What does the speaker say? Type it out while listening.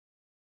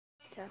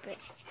Stop it.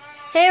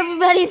 Hey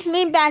everybody, it's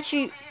me,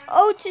 Batshit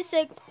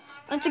 026.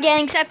 Once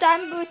again, except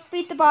I'm with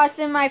Beat the Boss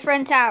in my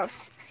friend's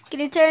house. Can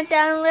you turn it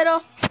down a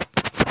little?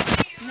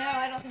 No,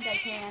 I don't think I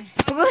can.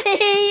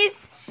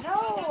 Please? No,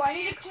 I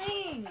need to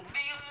clean.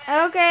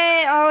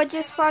 Okay, I'll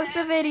just pause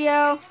the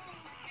video.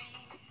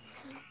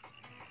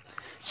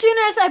 Soon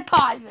as I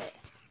pause it.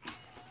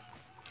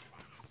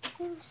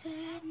 So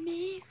set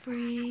me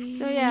free.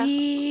 So yeah.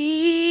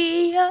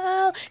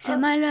 Oh,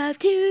 send my love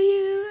to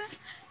you.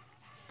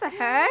 What the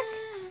heck?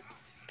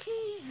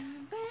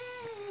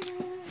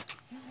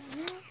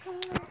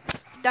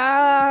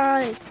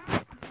 Die.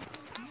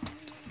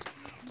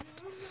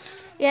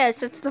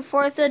 Yes, it's the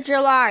 4th of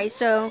July,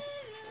 so...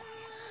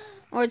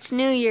 Or it's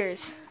New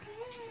Year's.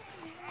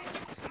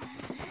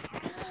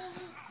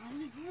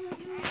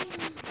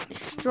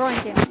 Destroying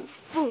him.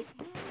 Ooh.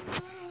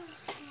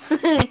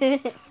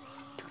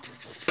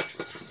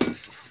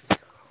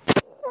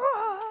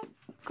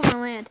 Come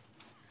on, land.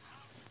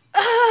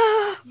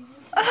 Oh!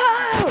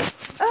 Oh!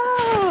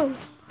 Oh!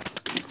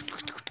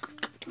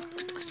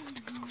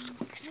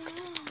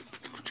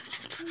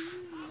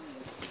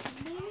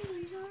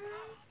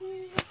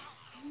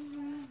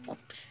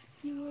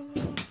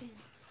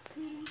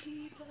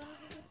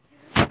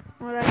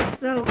 Well, that's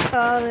so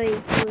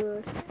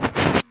colorful.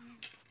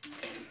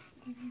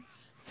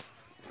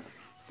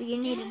 But you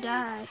need to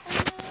die.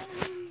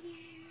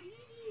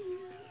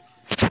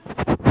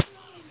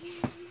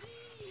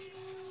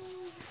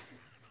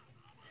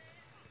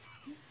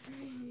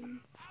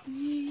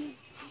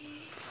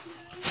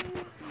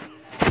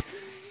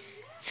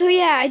 So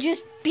yeah, I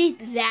just beat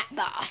that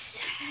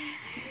boss.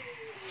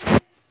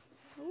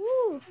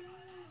 Ooh.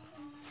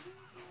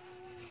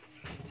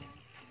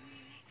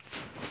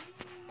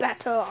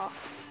 Battle.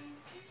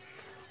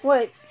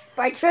 What?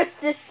 By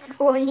just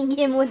destroying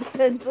him with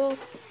pencils?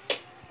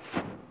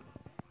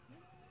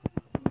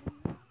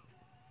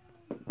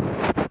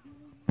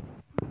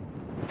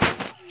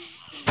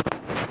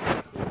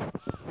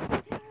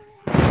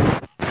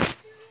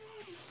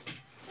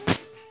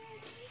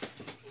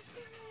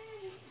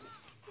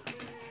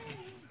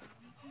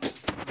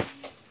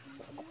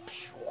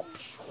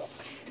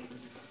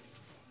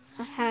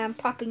 I'm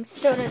popping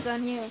sodas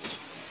on you.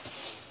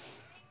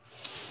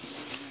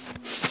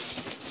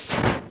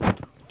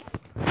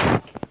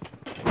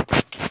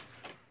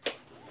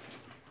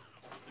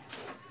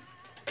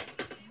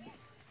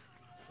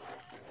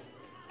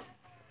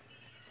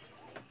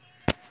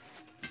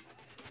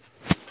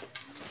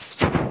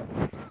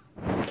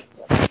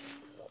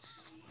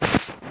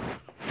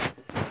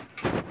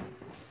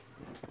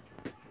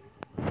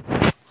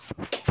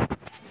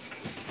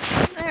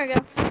 There we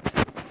go.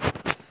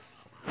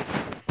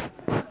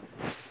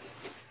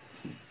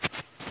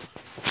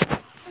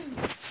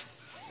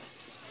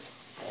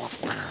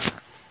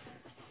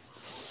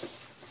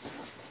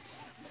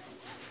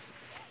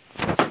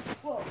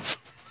 Whoa.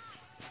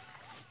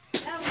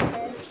 That was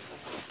good.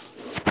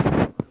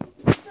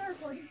 You still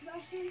recording,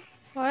 Sebastian?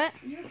 What?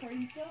 Are you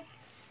recording still?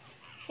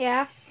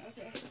 Yeah.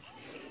 Okay.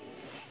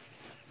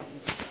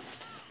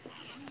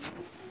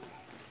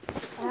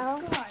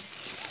 Oh, God.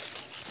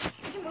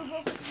 Could you move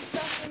over to the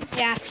stuff, please?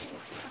 yeah.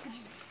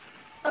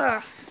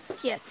 Ugh.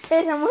 Yes.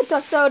 Hit him with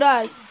the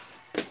sodas.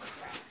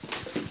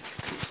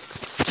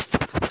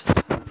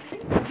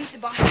 Beat the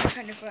boss is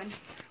kind of fun.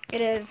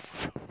 It is.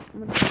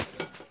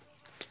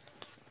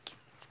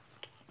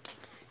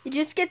 You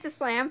just get to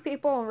slam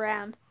people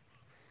around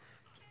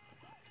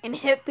and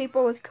hit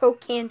people with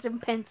Coke cans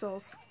and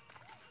pencils.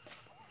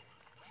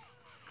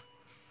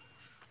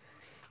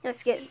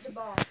 Just get. Beat the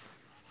boss.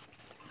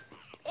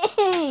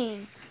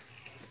 Dang!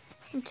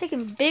 I'm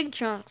taking big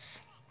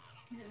chunks.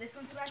 Is it this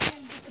one,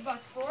 Sebastian? Beat the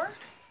boss 4?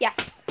 Yeah.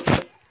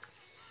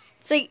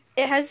 It's like,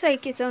 it has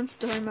like its own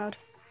story mode.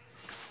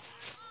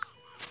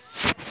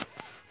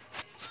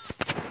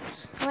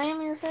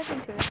 Slam your head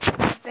into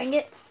it. Dang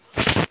it.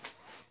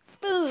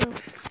 Boom.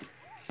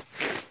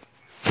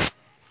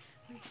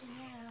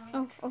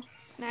 Oh,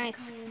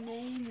 nice.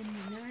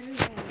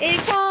 80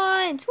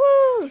 coins!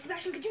 Woo! Hey,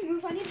 Sebastian, could you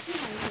move? I need to clean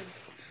my room.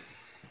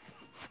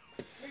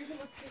 There's an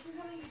electricity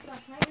coming this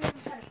last night. We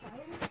almost had a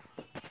fire.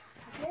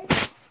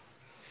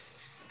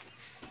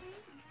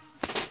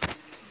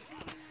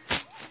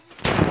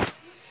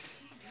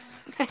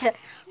 Okay?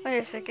 Wait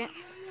a second.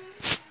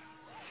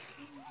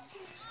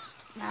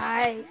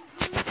 Nice.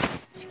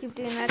 Just keep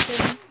doing that to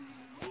him.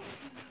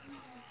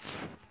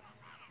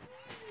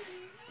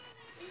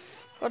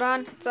 Hold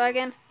on, it's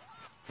lagging.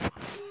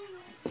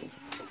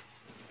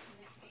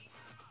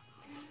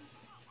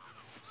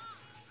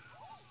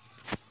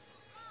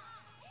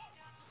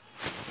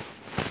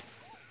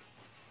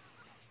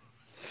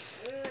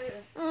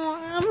 Oh,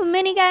 I'm a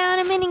mini guy on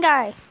a mini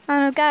guy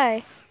on a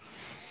guy.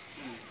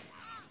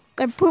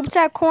 That poops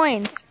out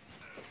coins.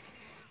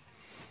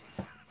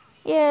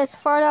 Yes,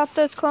 fart out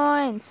those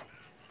coins.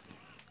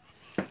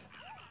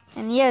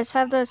 And yes,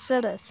 have those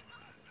sodas.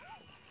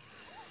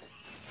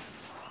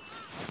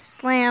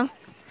 Slam,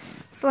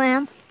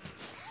 slam,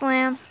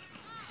 slam,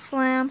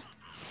 slam,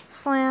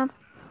 slam.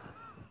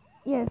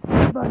 Yes,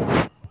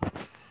 headbutt.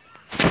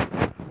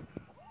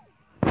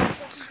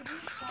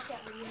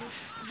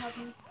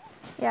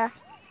 Yeah.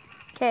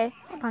 Okay.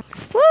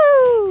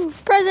 Woo!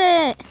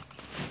 Present!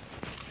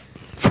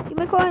 Give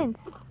me coins.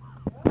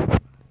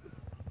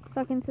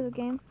 Stuck into the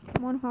game.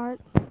 1 heart.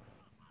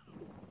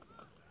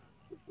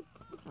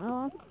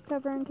 Oh,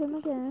 covering him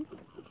again.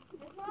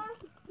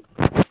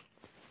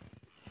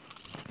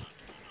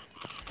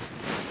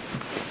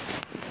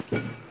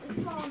 This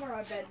is all under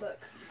my bed, look.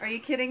 Are you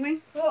kidding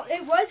me? Well,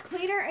 it was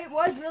cleaner. It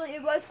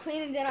was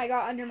clean, and then I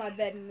got under my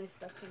bed and this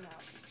stuff came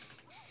out.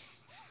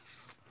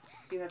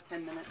 You have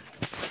 10 minutes.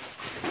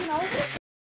 You know,